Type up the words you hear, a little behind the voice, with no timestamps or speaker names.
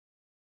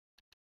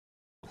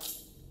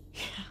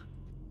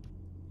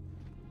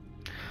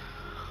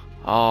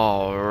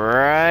All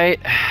right.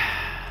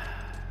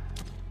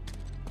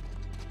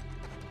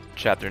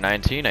 Chapter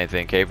 19, I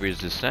think. Avery's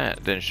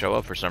Descent didn't show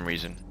up for some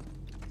reason.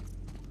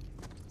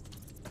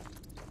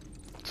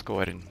 Let's go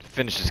ahead and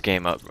finish this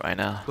game up right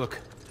now. Look,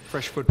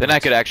 fresh footprints. Then I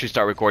could actually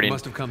start They recording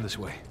must have come this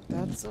way.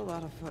 That's a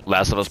lot of footprints.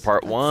 Last of Us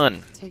Part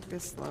 1. Take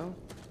this slow.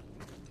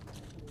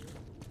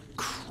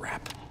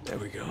 Crap. There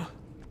we go.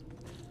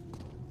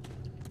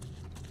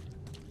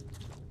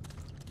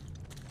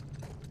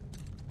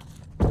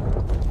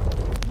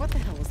 What the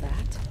hell was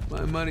that?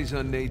 My money's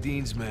on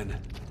Nadine's men.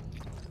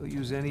 They'll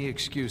use any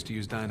excuse to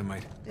use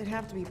dynamite. They'd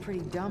have to be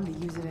pretty dumb to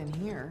use it in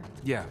here.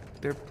 Yeah,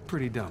 they're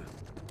pretty dumb.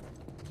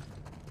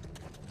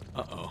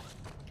 Uh-oh.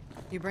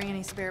 You bring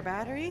any spare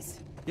batteries?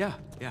 Yeah,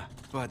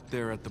 but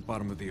they're at the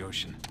bottom of the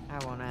ocean.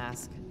 I won't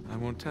ask. I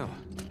won't tell.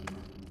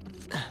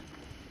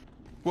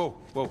 Whoa,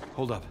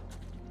 hold up.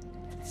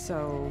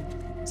 So,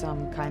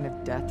 some kind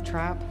of death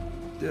trap?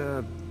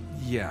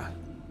 Yeah.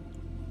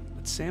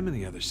 But Sam and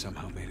the others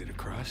somehow made it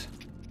across.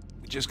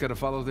 We just gotta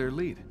follow their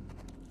lead.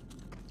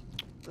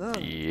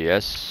 Ugh.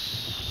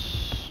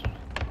 Yes.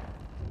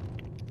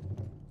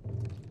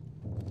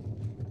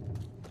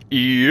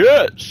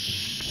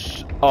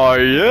 Yes, I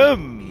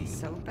am. Be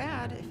so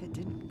bad if it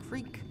didn't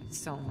creak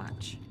so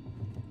much.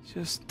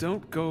 Just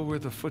don't go where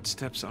the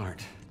footsteps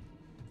aren't.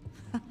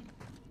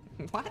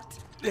 What?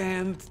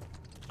 And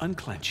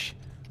unclench.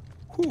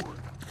 Whew.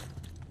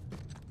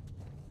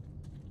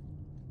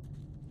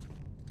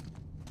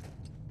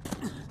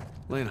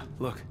 Lena,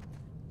 look.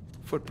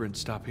 Footprints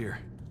stop here.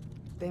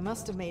 They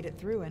must have made it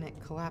through and it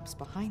collapsed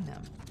behind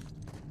them.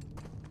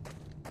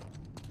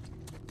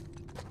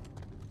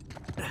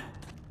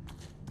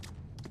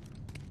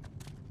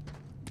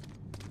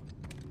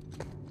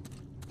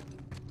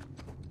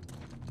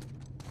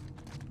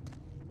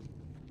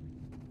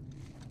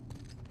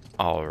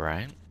 All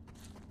right.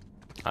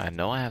 I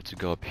know I have to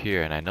go up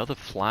here, and I know the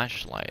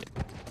flashlight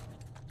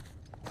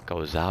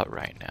goes out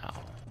right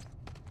now.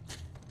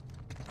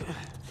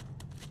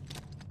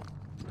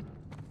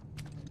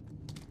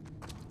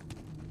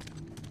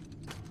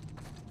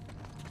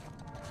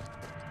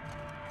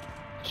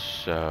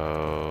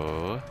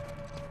 So...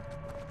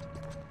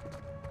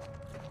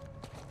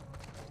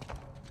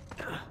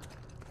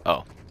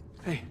 Oh.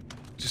 Hey,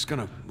 just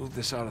gonna move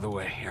this out of the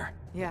way here.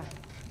 Yeah.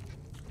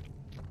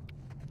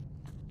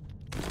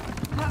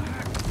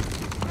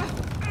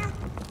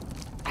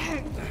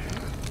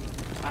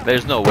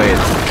 There's no way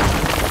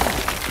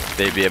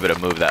they'd be able to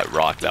move that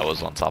rock that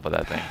was on top of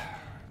that thing.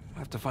 I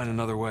have to find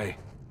another way.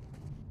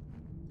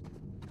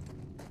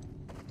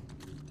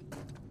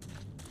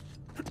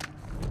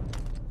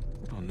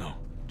 Oh no,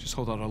 just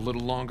hold out a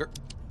little longer.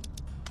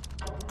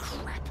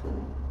 Crap.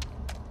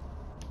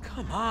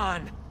 Come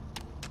on.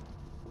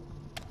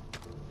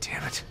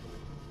 Damn it.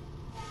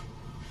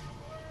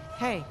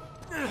 Hey,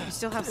 you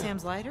still have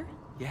Sam's lighter?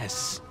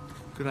 Yes,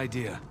 good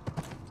idea.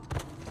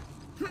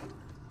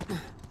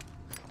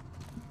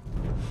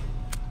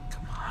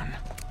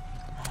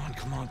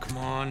 Come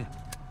on.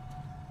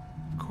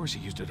 Of course he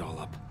used it all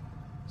up.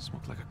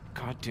 Smoked like a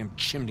goddamn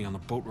chimney on the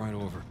boat right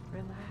over.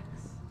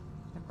 Relax.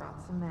 I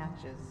brought some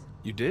matches.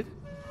 You did?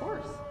 Of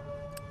course.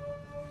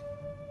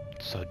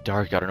 It's so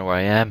dark, I don't know where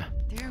I am.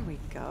 There we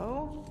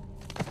go.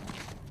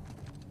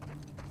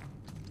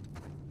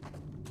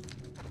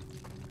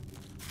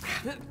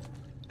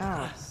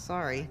 Oh,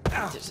 sorry.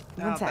 Just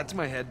one sec. That's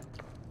my head.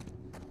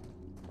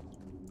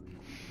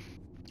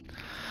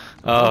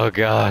 Oh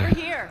god.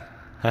 We're here.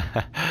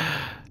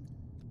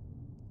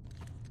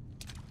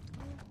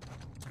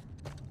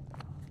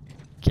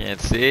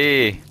 Can't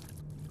see.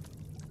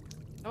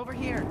 Over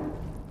here.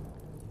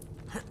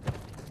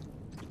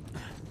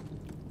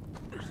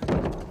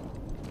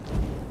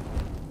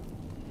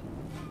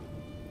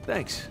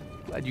 Thanks.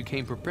 Glad you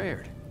came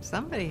prepared.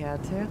 Somebody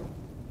had to.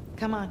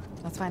 Come on,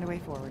 let's find a way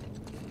forward.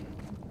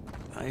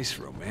 Nice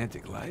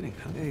romantic lighting.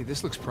 Hey,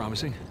 this looks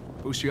promising.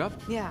 Boost you up?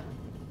 Yeah.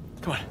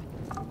 Come on.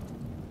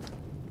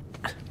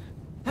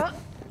 Huh?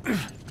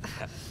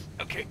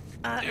 Okay,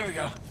 there we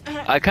go.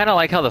 I kind of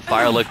like how the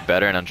fire looked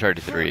better in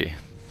Uncharted 3.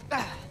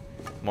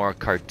 More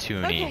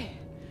cartoony. Okay.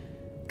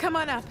 Come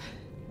on up.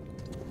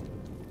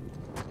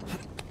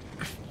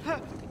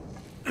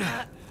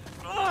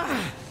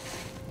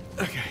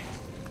 Okay,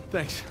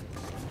 thanks.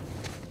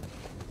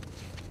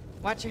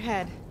 Watch your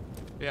head.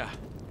 Yeah.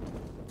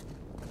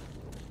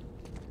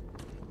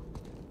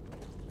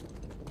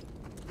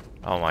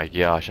 Oh my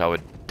gosh, I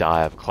would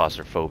die of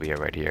claustrophobia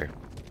right here.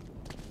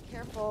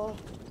 Careful.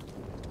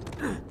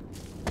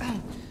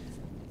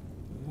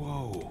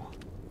 Whoa.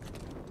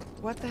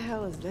 What the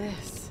hell is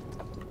this?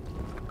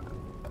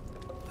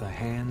 The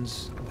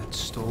hands that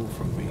stole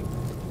from me.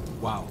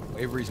 Wow,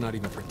 Avery's not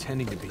even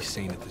pretending to be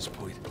sane at this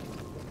point.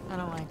 I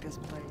don't like this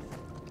place.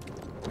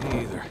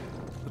 Me either.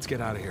 Let's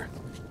get out of here.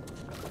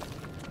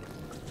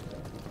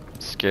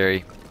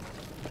 Scary.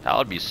 I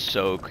would be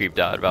so creeped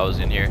out if I was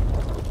in here.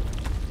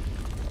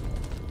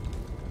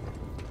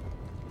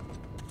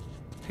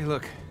 Hey,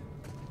 look.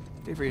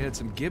 Avery had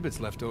some gibbets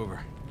left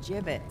over.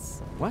 Gibbets.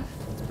 What?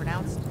 It's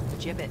pronounced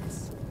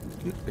gibbets.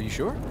 Are you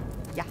sure?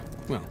 Yeah.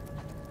 Well,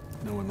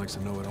 no one likes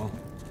to know it all.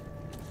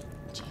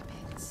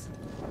 Jeepits.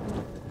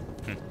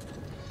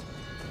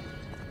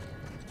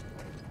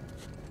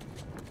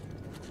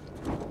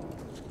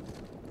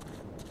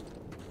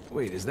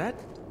 Wait, is that?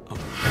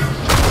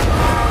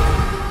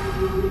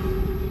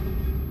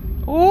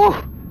 Ooh!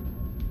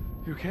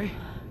 You okay?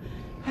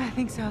 I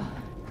think so.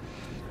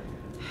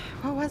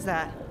 What was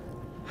that?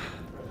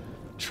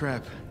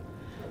 Trap.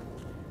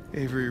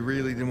 Avery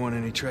really didn't want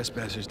any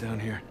trespassers down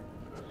here.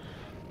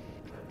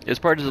 This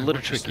part is a little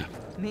Watch your tricky.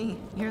 step. Me.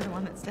 You're the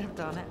one that stepped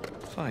on it.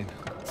 Fine.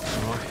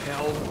 Oh,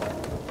 hell.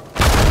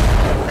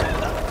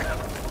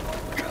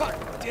 God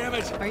damn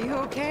it! Are you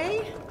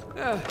okay?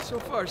 Yeah, so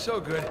far so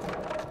good.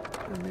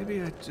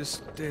 Maybe I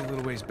just stay a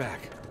little ways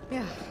back.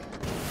 Yeah.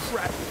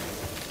 Crap.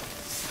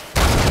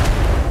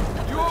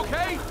 You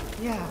okay?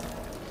 Yeah.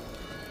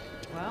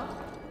 Well,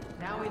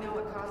 now we know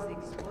what caused the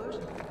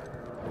explosion.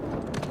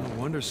 No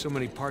wonder so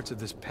many parts of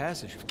this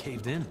passage have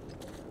caved in.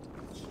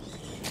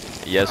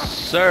 Yes,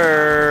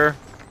 sir.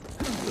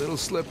 A little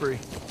slippery.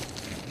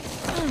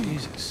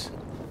 Jesus.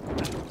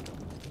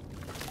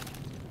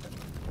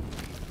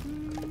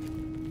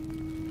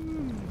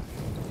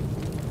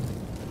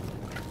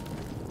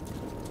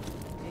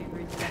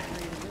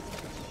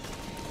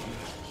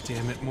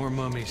 Damn it, more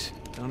mummies.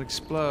 Don't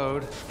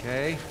explode,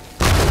 okay?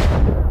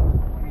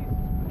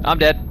 I'm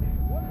dead.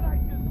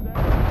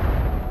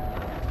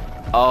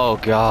 Oh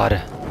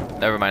god.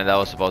 Never mind, that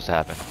was supposed to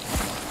happen.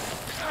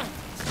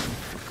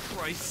 For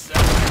Christ's sake.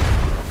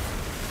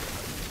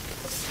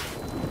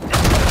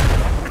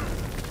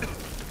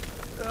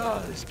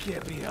 Oh, this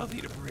can't be healthy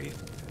to breathe.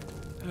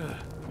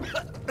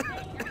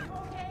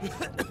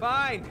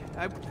 Fine.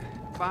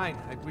 Fine.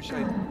 I wish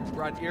I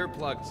brought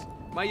earplugs.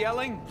 Am I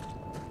yelling?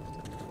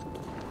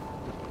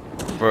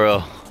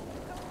 Bro,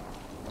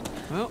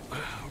 Well,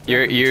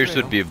 your ears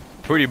would be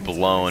pretty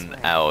blown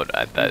out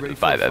at You ready that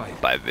for by a that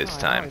fight? by this Oh,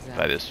 I time, always am.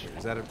 by this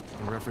Is that a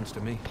reference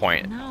to me?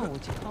 point. No,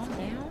 would you calm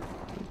down?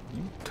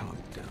 You calm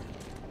down.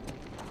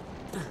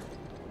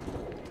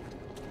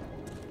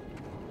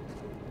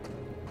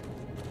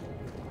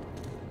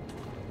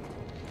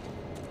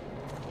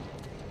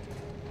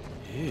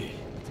 Hey,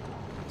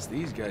 guess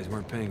these guys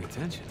weren't paying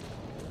attention.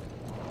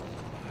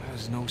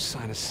 There's no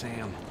sign of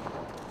Sam.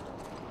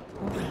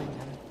 We'll find him.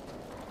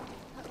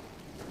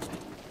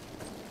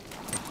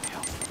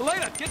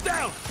 Elena, get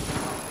down!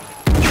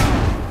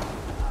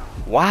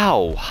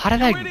 Wow, how did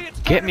You that idiots,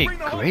 get time to me bring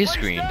the whole gray place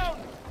screened? down!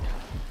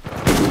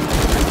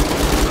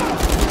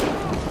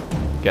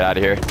 Get out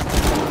of here.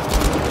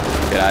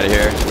 Get out of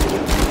here.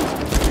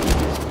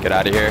 Get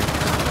out of here.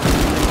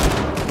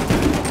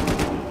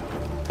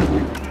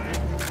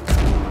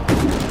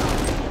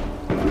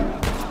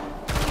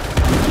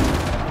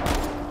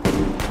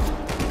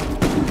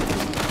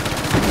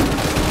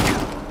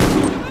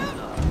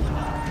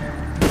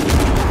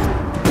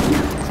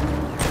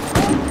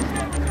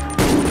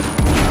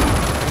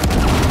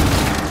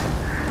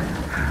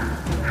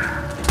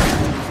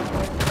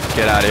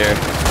 Get out of here.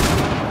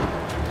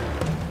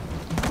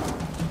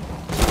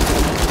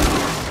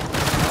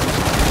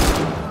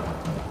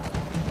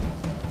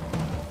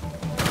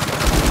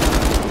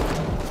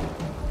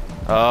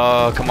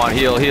 Oh, come on,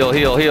 heal, heal,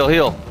 heal, heal,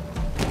 heal.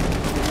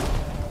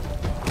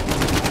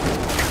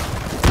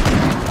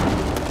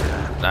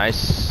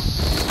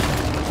 Nice.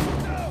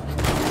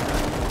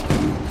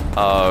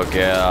 Oh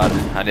god,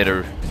 I need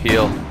to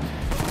heal.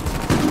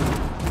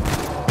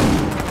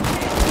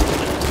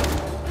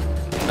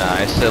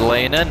 Nice,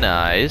 Elena,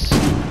 nice.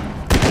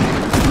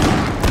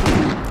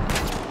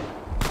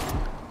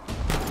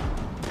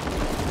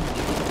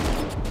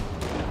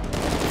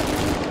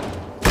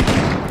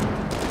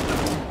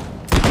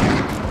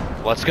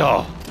 Let's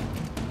go.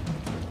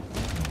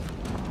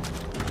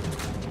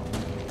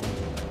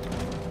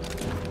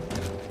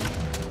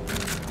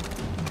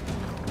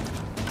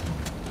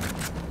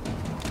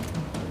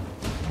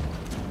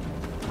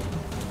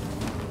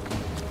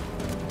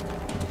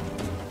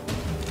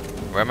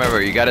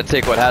 Remember, you gotta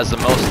take what has the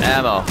most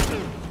ammo.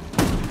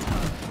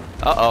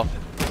 Uh-oh.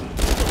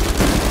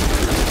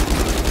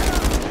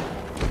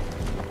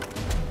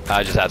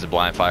 I just had to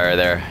blind fire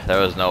there. There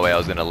was no way I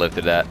was gonna live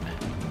through that.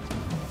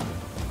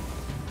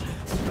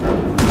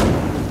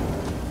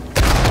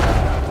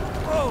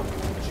 Oh,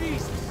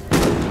 Jesus!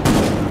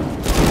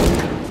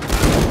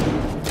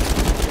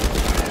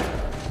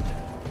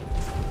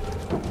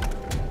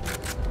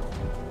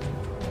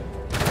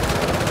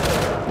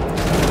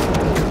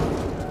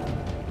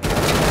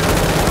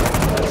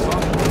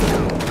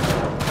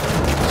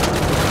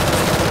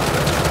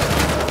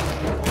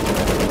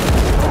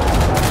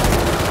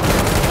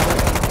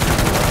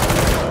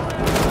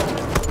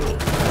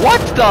 What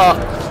the?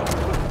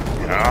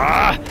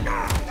 Ah!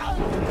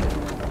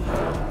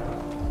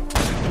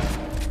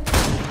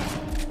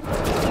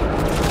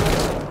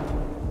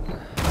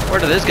 Where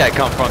did this guy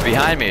come from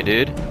behind me,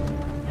 dude?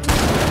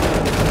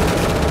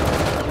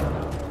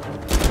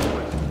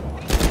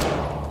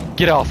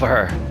 Get off of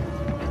her.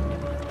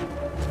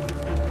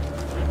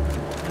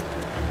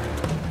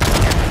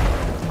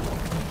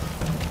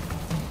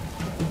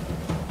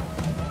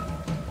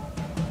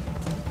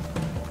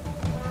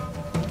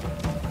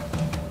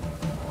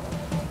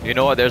 You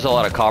know what? There's a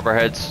lot of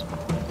copperheads,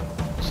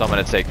 so I'm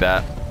gonna take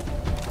that.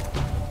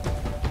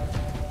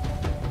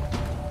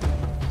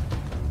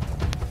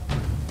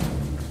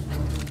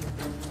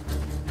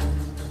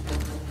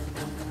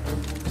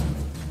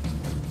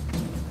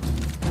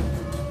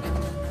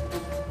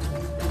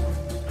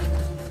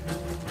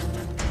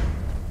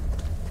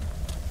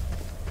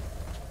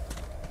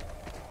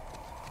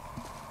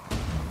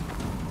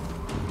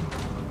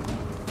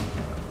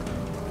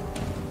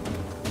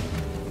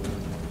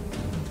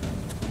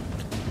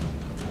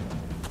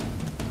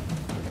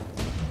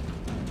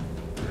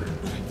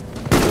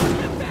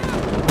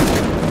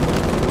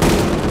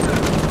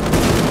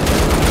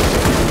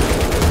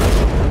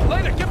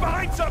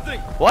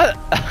 What?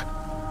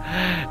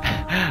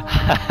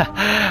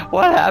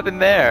 What happened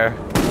there?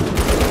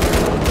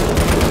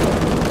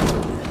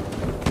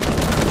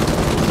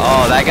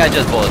 Oh, that guy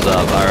just blows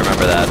up. I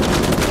remember that.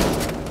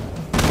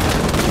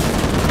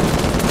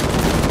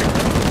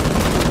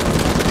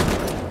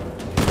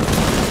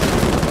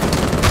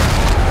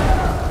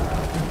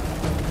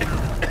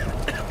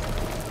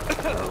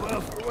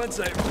 Well, for once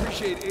I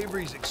appreciate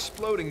Avery's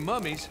exploding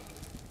mummies.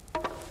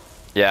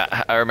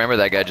 Yeah, I remember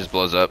that guy just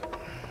blows up.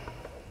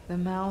 The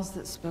mouths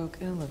that spoke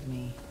ill of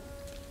me.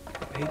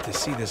 I hate to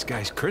see this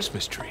guy's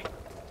Christmas tree.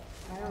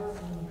 I don't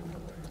see any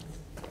footprints.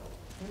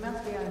 We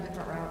must be on a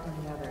different route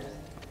than the others.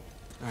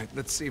 All right,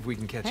 let's see if we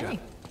can catch up.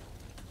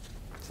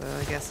 So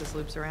I guess this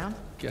loops around?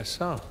 Guess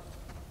so.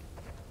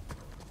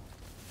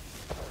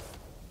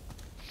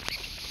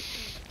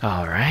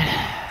 All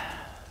right.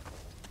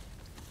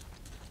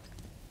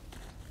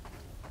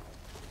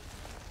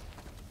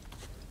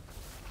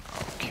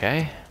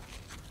 Okay.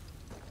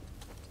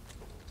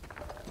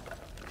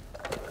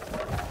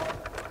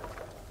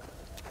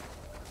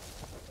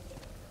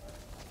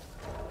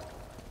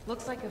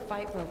 Looks like a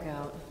fight broke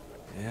out.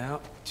 Yeah,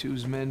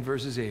 two's men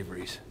versus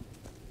Avery's.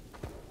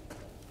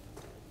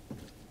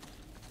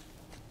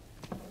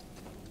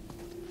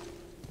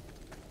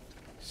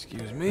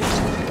 Excuse me.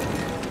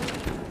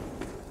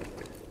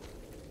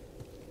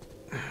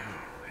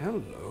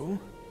 Hello.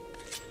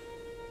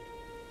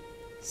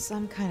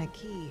 Some kind of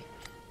key.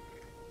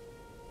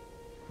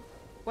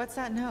 What's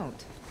that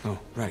note? Oh,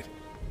 right.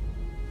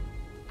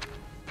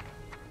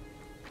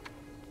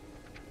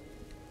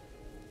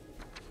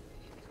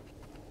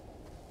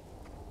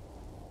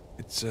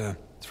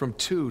 It's from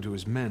two to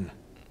his men.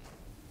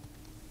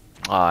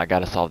 Oh, I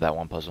gotta solve that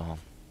one puzzle, huh?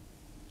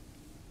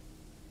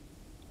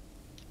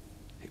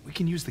 Hey, we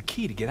can use the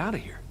key to get out of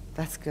here.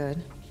 That's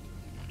good.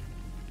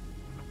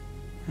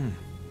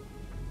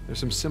 There's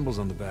some symbols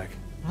on the back.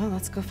 Well,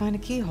 let's go find a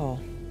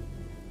keyhole.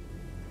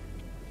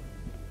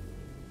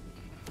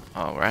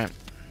 All right.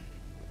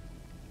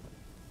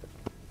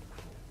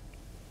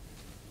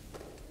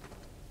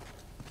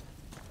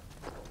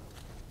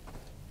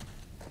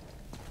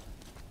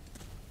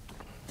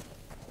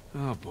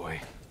 Oh boy.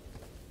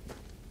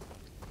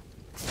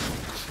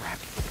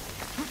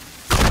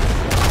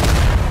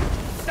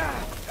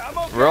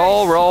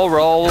 Roll, roll,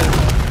 roll.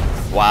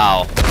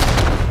 Wow.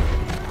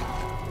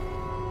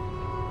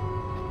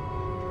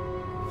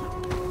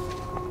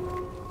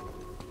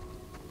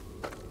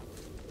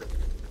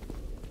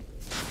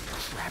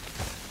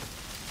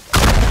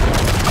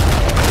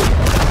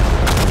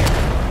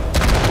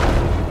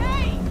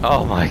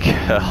 Oh my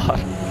god.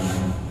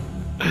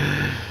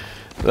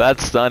 That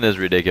stun is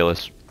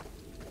ridiculous.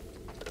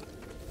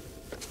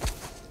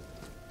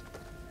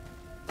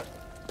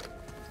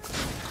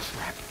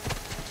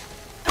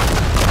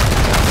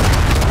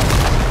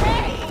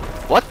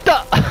 What the?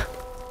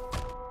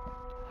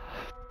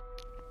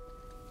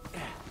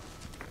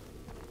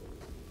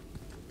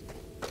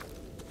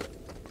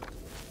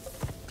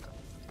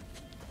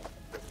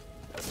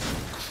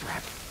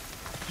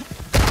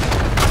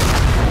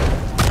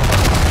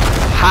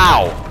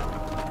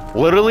 How?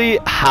 Literally,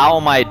 how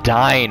am I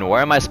dying?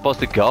 Where am I supposed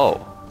to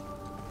go?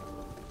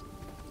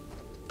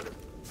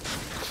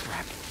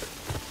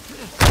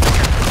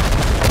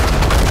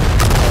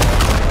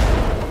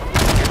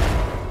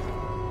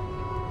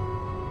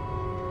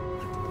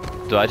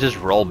 Do I just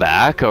roll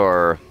back,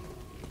 or?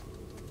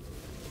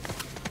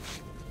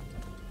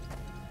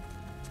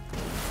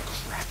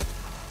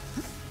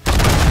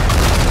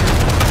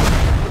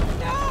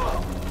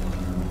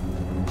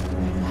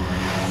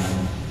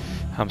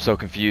 I'm so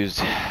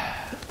confused.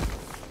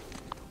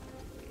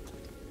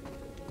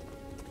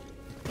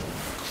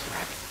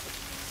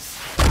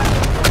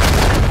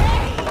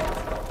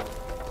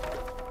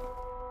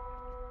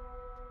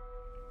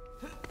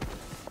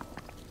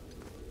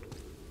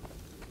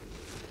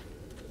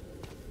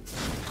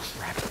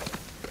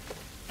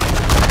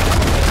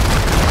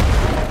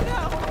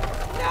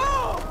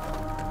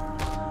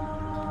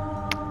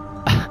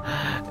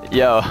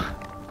 Yo,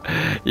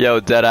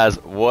 yo,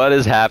 deadass, what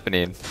is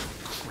happening?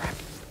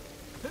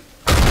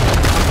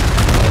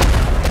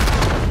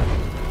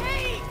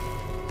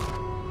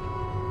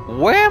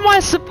 Where am I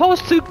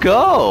supposed to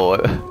go?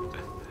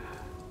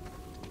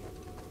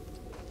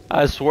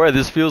 I swear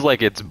this feels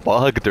like it's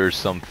bugged or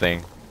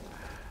something.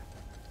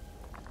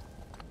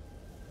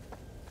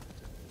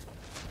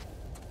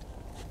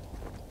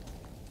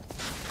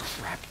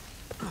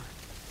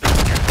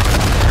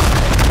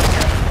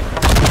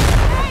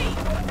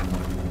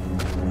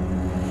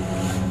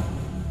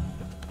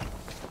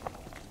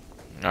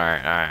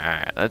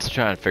 Alright. Let's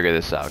try and figure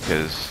this out,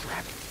 cause...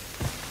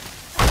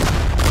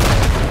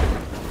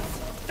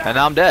 And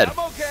now I'm dead. I'm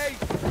okay.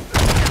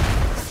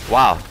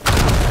 Wow.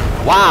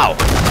 Wow!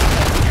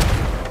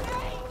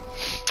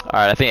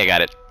 Alright, I think I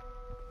got it.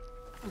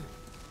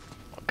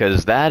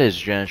 Because that is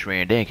just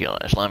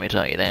ridiculous, let me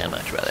tell you that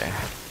much, brother.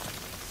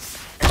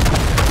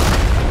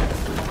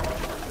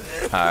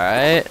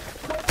 Alright.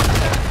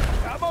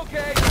 I'm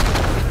okay.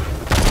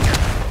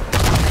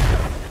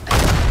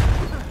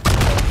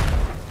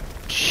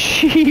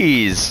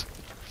 Jeez!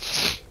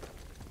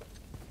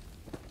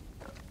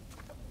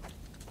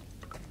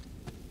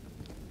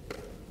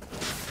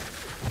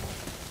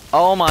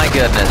 Oh my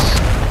goodness.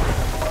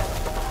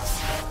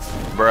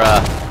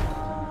 Bruh.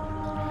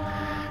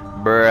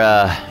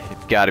 Bruh.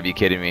 You've gotta be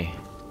kidding me.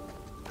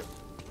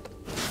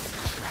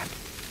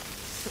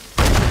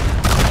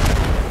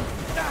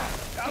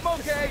 I'm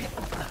okay.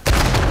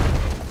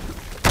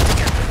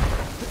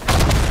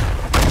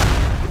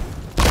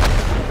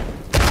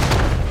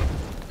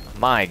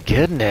 My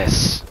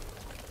goodness.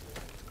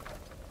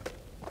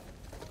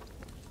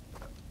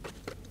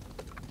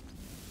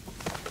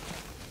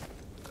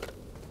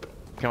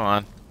 Come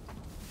on.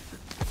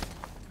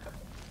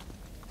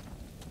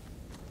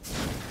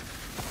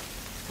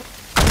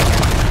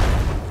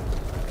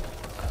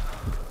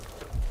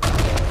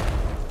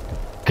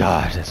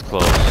 God, that's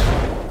close.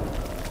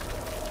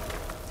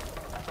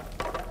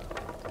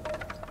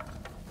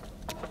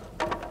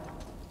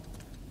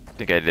 I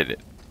think I did it.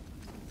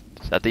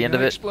 Is that the end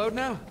of it? Explode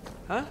now?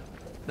 Huh?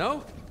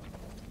 No?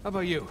 How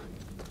about you?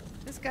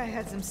 This guy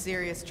had some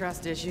serious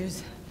trust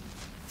issues.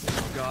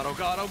 Oh god, oh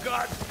god, oh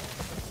god!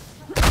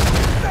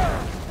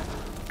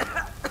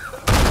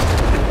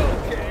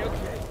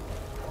 Okay.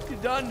 You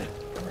done?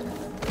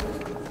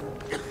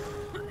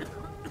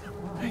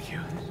 Thank you.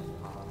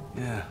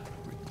 Yeah,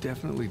 we're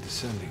definitely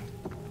descending.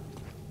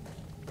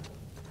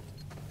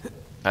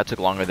 That took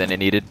longer than it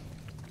needed.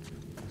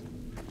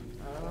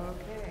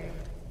 Okay.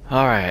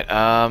 Alright,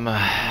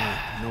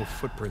 No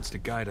footprints to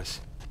guide us.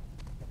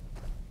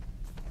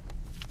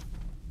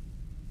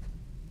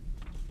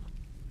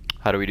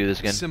 how do we do this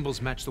again?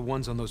 Symbols match the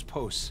ones on those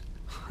posts.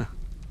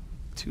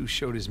 Two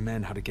showed his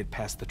men how to get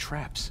past the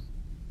traps.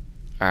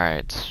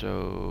 Alright,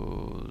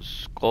 so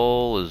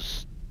skull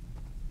is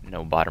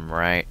no bottom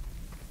right.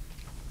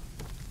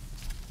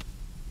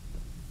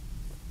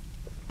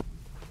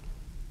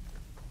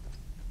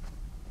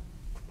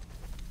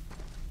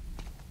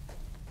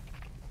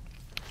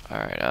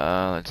 Alright,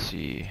 let's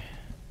see.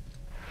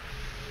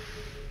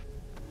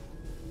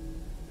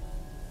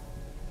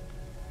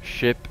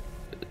 Ship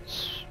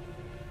is...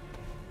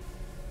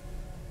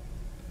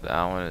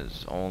 That one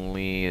is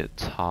only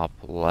top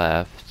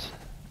left.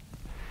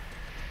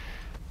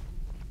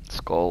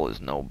 Skull is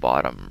no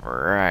bottom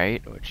right,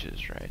 which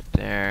is right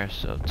there.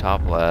 So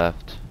top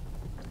left.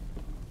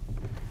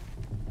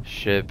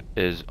 Ship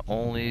is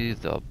only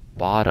the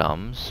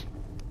bottoms.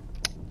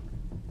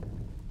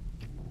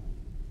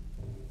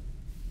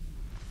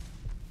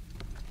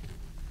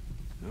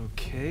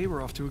 Okay,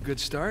 we're off to a good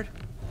start.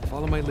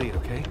 Follow my lead,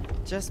 okay?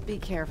 Just be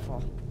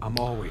careful. I'm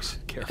always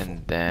careful.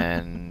 And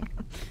then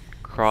Says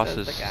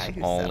crosses the guy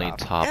who set only off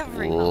top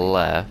every mummy bomb in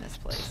left. this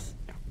place.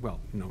 Well,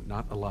 no,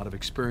 not a lot of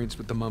experience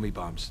with the mummy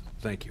bombs.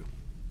 Thank you.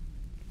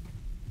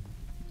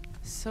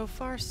 So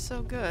far,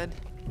 so good.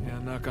 Yeah,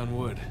 knock on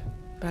wood.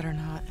 Better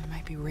not. It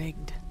might be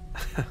rigged.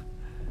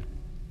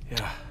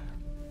 Yeah.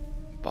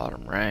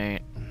 Bottom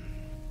right.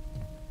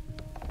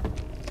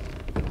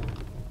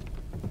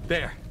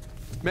 There.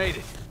 Made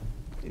it.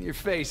 In your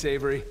face,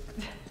 Avery.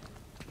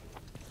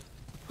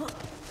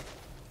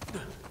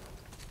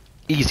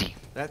 Easy.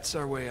 That's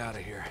our way out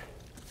of here.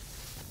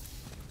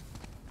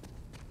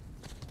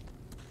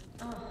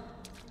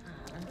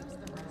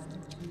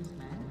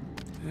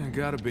 Yeah,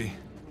 gotta be.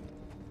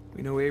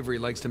 We know Avery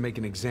likes to make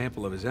an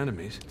example of his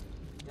enemies.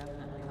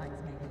 Definitely likes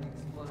making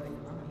exploding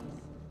mummies.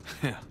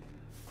 Yeah.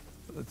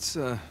 Let's,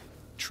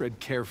 tread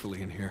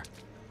carefully in here.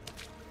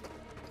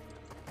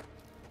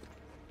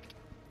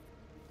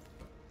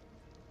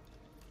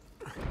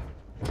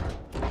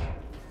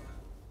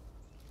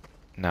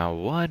 Now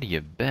what do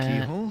you bet?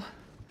 Keyhole?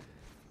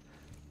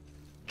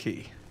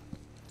 Key.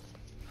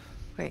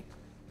 Wait,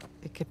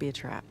 it could be a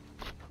trap.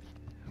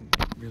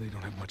 We really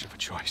don't have much of a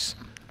choice.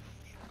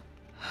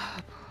 Oh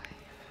boy.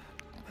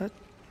 But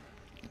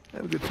I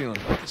have a good feeling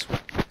about this one.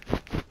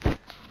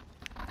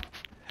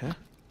 Huh?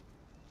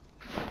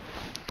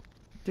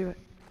 Do it.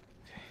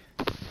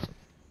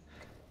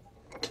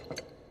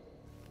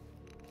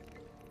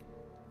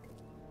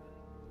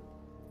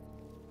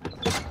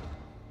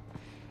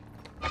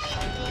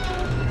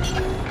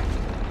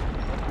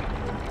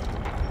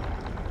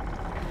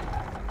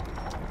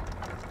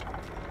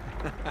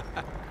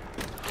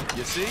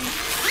 You see?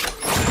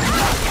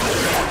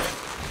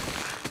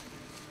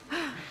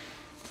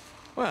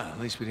 Well, at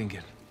least we didn't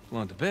get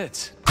blown to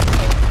bits.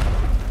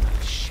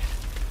 Shit.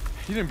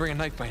 You didn't bring a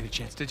knife by any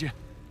chance, did you?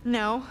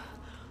 No.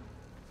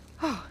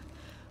 Oh,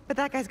 but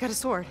that guy's got a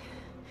sword.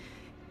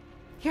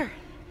 Here,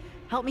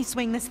 help me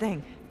swing this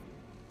thing.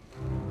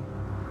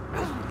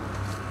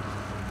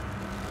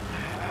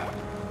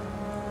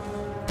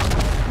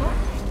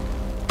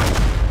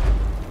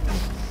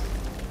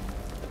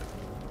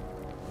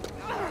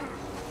 Ah,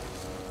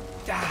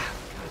 God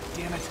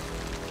damn it.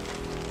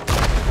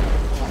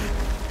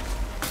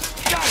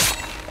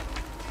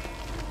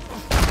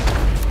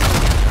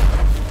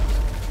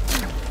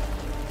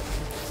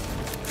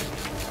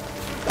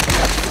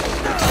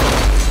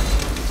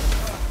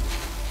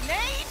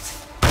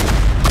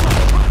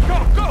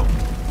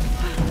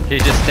 He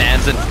just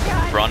stands in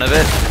front of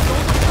it.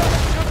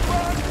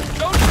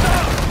 Don't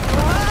stop!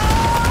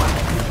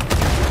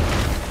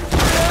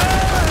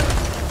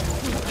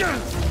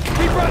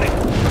 Keep running!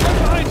 Right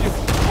behind you!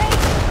 Hey!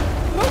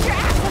 Move your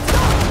ass! Let's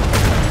go!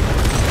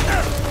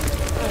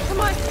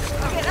 Come on,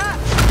 get up!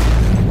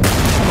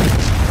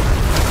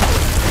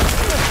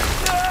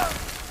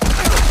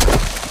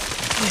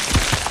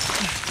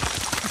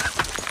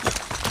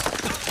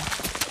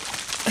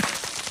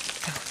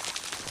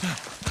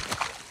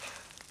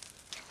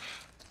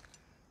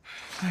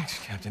 Thanks,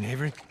 Captain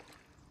Avery.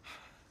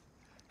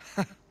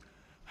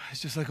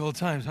 It's just like old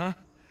times, huh?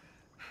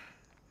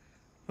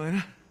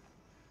 Lena?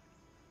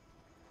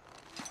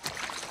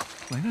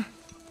 Lena?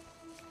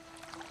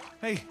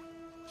 Hey!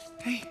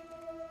 Hey!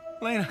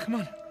 Lena, come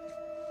on!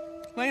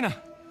 Lena!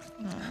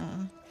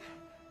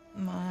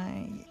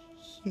 My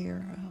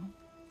hero.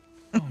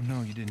 Oh,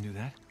 no, you didn't do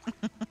that.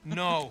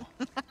 No!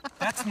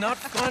 That's not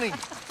funny!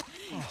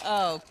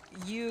 Oh,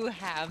 you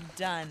have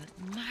done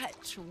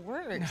much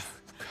worse.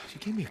 God, you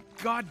gave me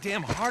a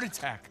goddamn heart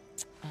attack.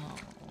 Oh,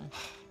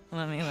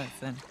 let me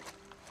listen.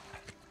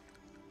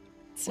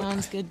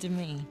 Sounds good to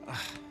me.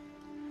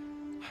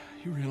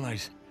 You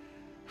realize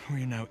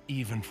we're now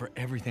even for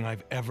everything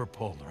I've ever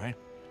pulled, right?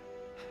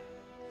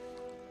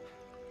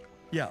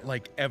 Yeah,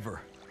 like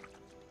ever.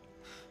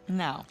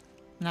 No,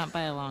 not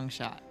by a long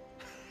shot.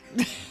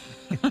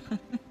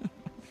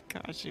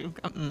 Gosh, you've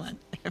got mud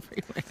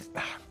everywhere.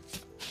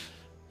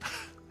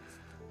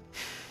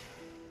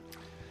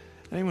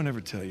 Anyone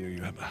ever tell you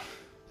you have a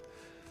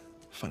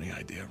funny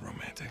idea of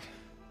romantic?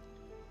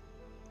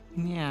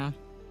 Yeah,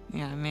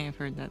 I may have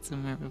heard that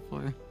somewhere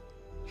before.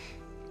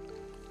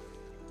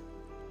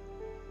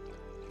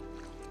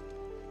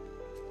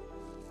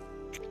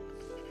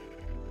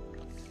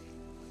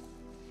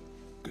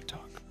 Good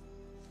talk.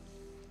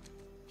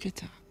 Good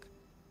talk.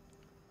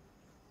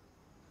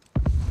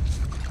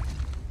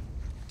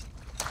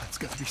 That's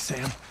gotta be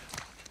Sam.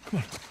 Come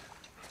on.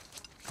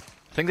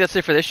 I think that's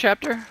it for this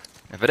chapter.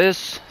 If it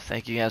is,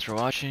 thank you guys for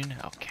watching.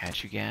 I'll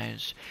catch you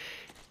guys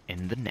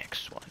in the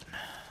next one.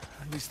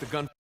 At least the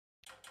gun.